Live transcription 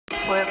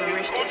Whoever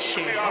reached that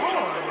shit hard.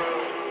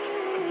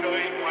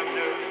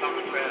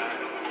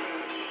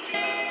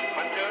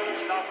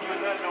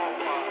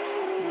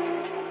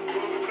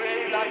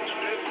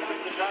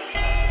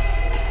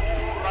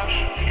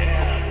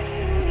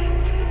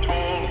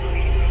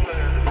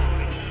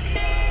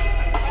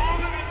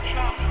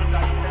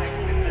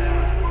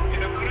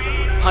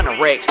 Hundred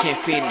racks can't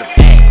fit in the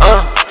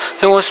bag.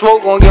 He want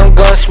smoke, gon' give him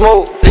gun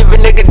smoke. Leave a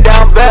nigga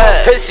down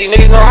bad. Pissy,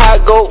 niggas know how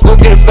it go. Go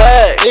get a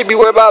bag. Niggas be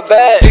worried about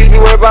bad. Niggas be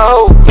worried about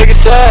hoe.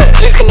 Niggas sad.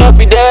 Niggas cannot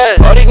be dead.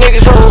 All these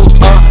niggas hoe.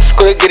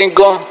 Squid getting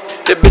gone.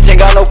 That bitch ain't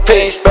got no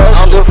pay, special.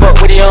 I don't give a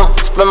fuck with he on.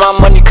 Spend my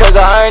money cause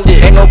I earned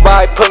it. Ain't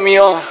nobody put me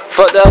on.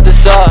 Fuck the other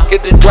side.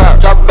 Get the drop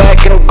it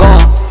back and I'm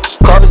gone.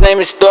 Carver's name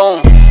is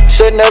Stone.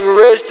 Should never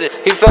risked it.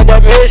 He felt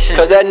that mission.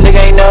 Cause that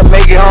nigga ain't never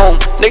make it home.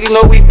 Niggas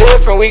know we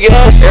different, we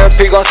gas.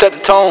 RP gon' set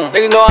the tone.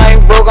 Niggas know I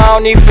ain't broke, I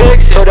don't need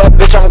fixin'. Told that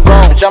bitch I'm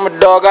grown. Bitch, I'm a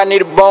dog, I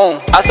need a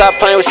bone. I stop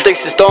playing with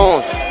sticks and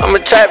stones. I'm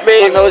a trap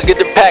baby. My nose get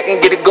the pack and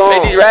get it gone.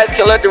 Make these rats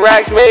kill, let the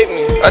racks make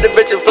me. Other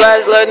bitch a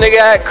flash, let a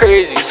nigga act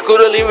crazy.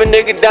 Scooter leave a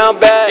nigga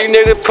down bad. These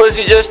niggas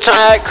pussy just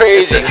tryna act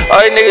crazy. All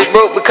these niggas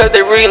broke because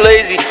they really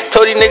lazy.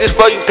 Told these niggas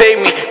fuck you pay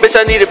me. Bitch,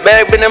 I need a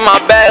bag, been in my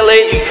bag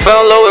lately.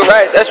 Fell in love with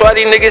rats, that's why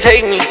these niggas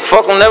hate me.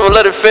 Fuck them, never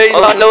let it fade me.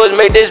 All I know is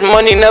make this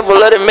money, never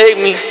let it make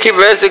me. Keep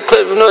it as a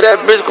clip, you know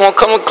that bitch gon'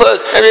 come in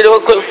clutch. Every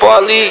door clip before I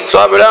leave. So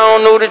I bet I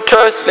don't know the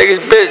trust. Niggas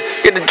bitch,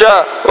 get the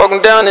job, walk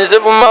them down and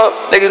zip them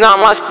up. Niggas not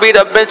my speed,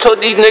 I been told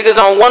these niggas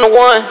on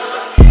 101.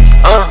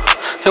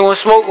 He want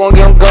smoke, gon'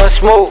 give him gun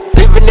smoke.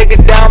 Leave a nigga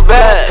down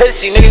bad.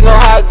 Pissy, niggas know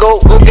how it go.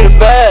 Go get a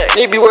bag.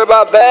 Niggas be worried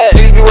about bad.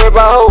 Niggas be worried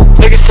about hoe.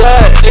 Niggas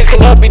sad. Niggas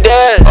cannot be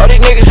dead. All these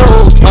niggas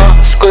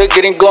hoe. Squid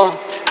getting gone.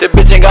 That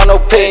bitch ain't got no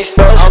pay,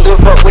 special. I don't give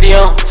a fuck with he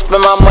on.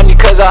 Spend my money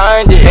cause I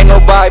earned it. Ain't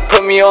nobody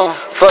put me on.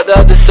 Fuck the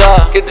other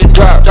side. Get the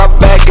drop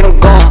it back and I'm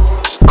gone.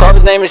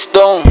 Carver's name is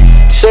Stone.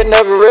 Should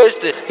never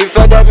risked it. He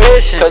felt that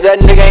mission. Cause that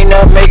nigga ain't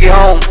never make it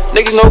home.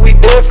 Niggas know we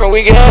different,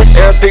 we gas.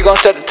 RP gon'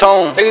 set the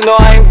tone. Niggas know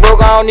I ain't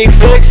broke, I don't need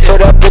fixin'.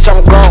 Told that bitch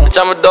I'm grown.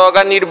 Bitch, I'm a dog,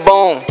 I need a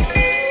bone.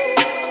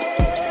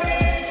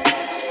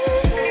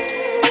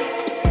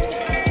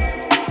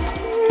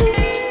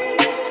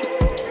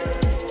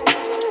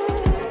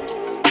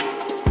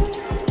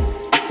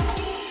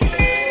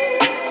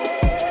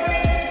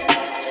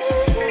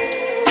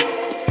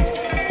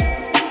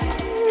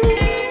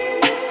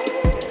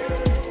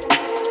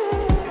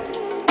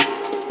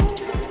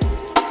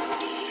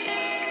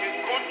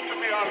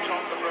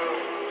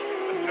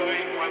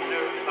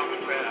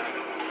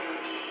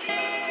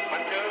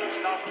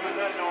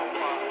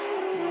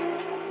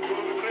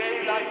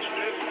 Lights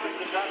drift with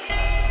the dust,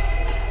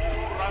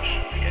 rush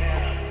the air.